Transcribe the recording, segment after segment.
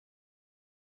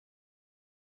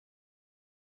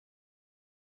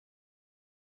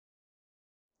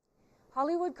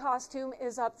Hollywood Costume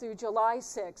is up through July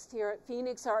 6th here at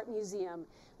Pheonix Art Museum.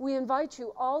 We invite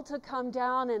you all to come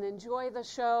down and enjoy the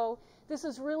show. This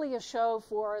is really a show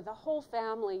for the whole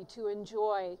family to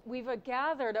enjoy. We've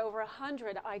gathered over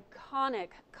 100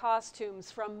 iconic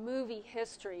costumes from movie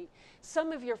history.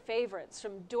 Some of your favorites,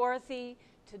 from Dorothy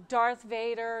to Darth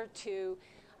Vader to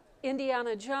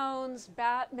Indiana Jones,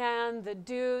 Batman, the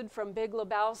Dude from Big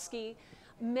Lebowski.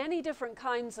 Many different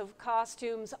kinds of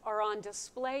costumes are on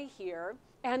display here.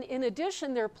 And in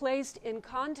addition, they're placed in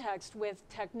context with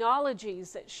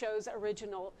technologies that shows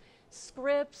original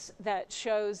scripts, that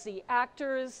shows the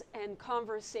actors and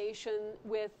conversation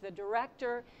with the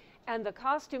director and the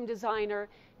costume designer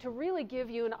to really give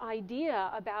you an idea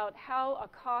about how a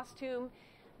costume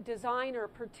designer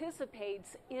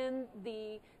participates in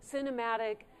the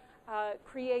cinematic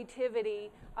creativity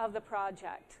of the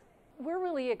project. We're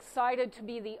really excited to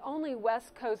be the only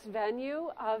West Coast venue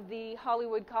of the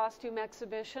Hollywood Costume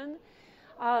Exhibition.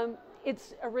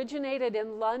 It's originated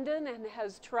in London and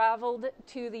has traveled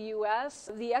to the U.S.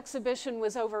 The exhibition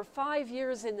was over 5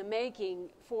 years in the making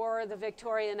for the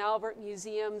Victoria and Albert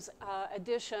Museum's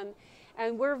edition,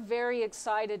 and we're very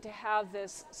excited to have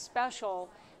this special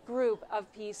group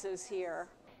of pieces here.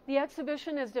 The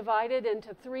exhibition is divided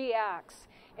into 3 acts.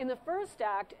 In the first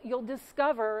act, you'll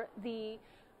discover the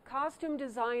costume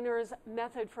designer's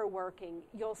method for working.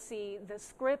 You'll see the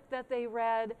script that they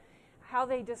read, how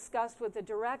they discussed with the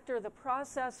director the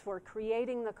process for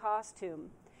creating the costume.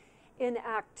 In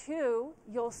Act 2,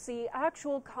 you'll see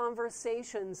actual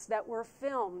conversations that were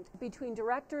filmed between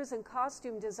directors and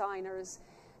costume designers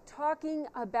talking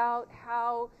about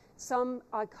how some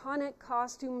iconic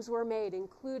costumes were made,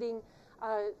 including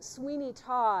Sweeney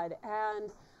Todd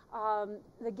and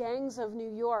the Gangs of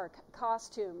New York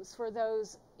costumes for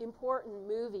those important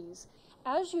movies.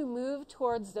 As you move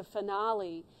towards the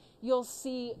finale, you'll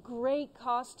see great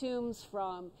costumes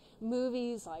from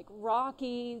movies like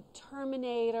Rocky,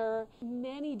 Terminator,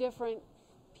 many different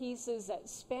pieces that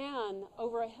span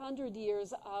over 100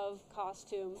 years of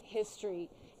costume history.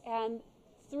 And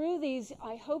through these,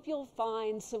 I hope you'll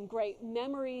find some great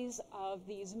memories of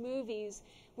these movies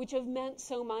which have meant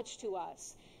so much to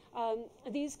us.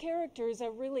 These characters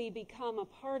have really become a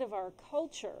part of our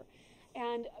culture,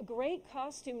 and great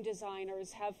costume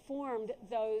designers have formed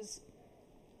those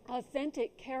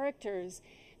authentic characters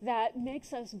that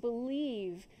makes us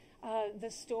believe the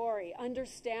story,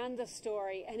 understand the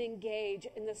story, and engage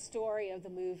in the story of the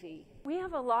movie. We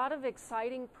have a lot of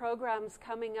exciting programs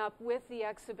coming up with the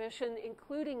exhibition,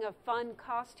 including a fun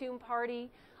costume party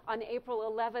on April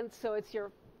 11th, so it's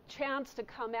your chance to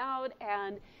come out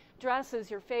and dress as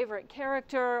your favorite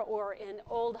character or in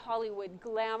old Hollywood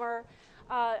glamour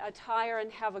attire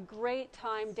and have a great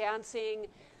time dancing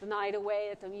the night away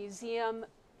at the museum.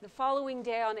 The following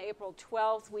day, on April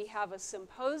 12th, we have a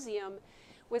symposium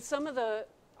with some of the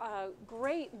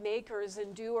great makers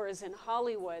and doers in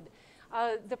Hollywood.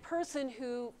 The person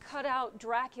who cut out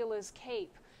Dracula's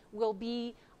cape will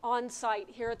be on site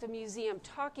here at the museum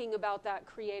talking about that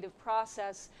creative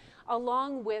process,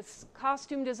 along with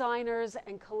costume designers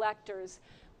and collectors.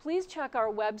 Please check our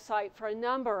website for a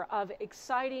number of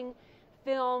exciting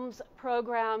films,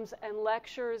 programs, and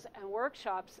lectures and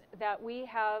workshops that we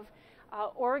have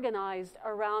organized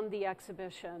around the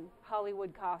exhibition,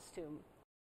 Hollywood Costume.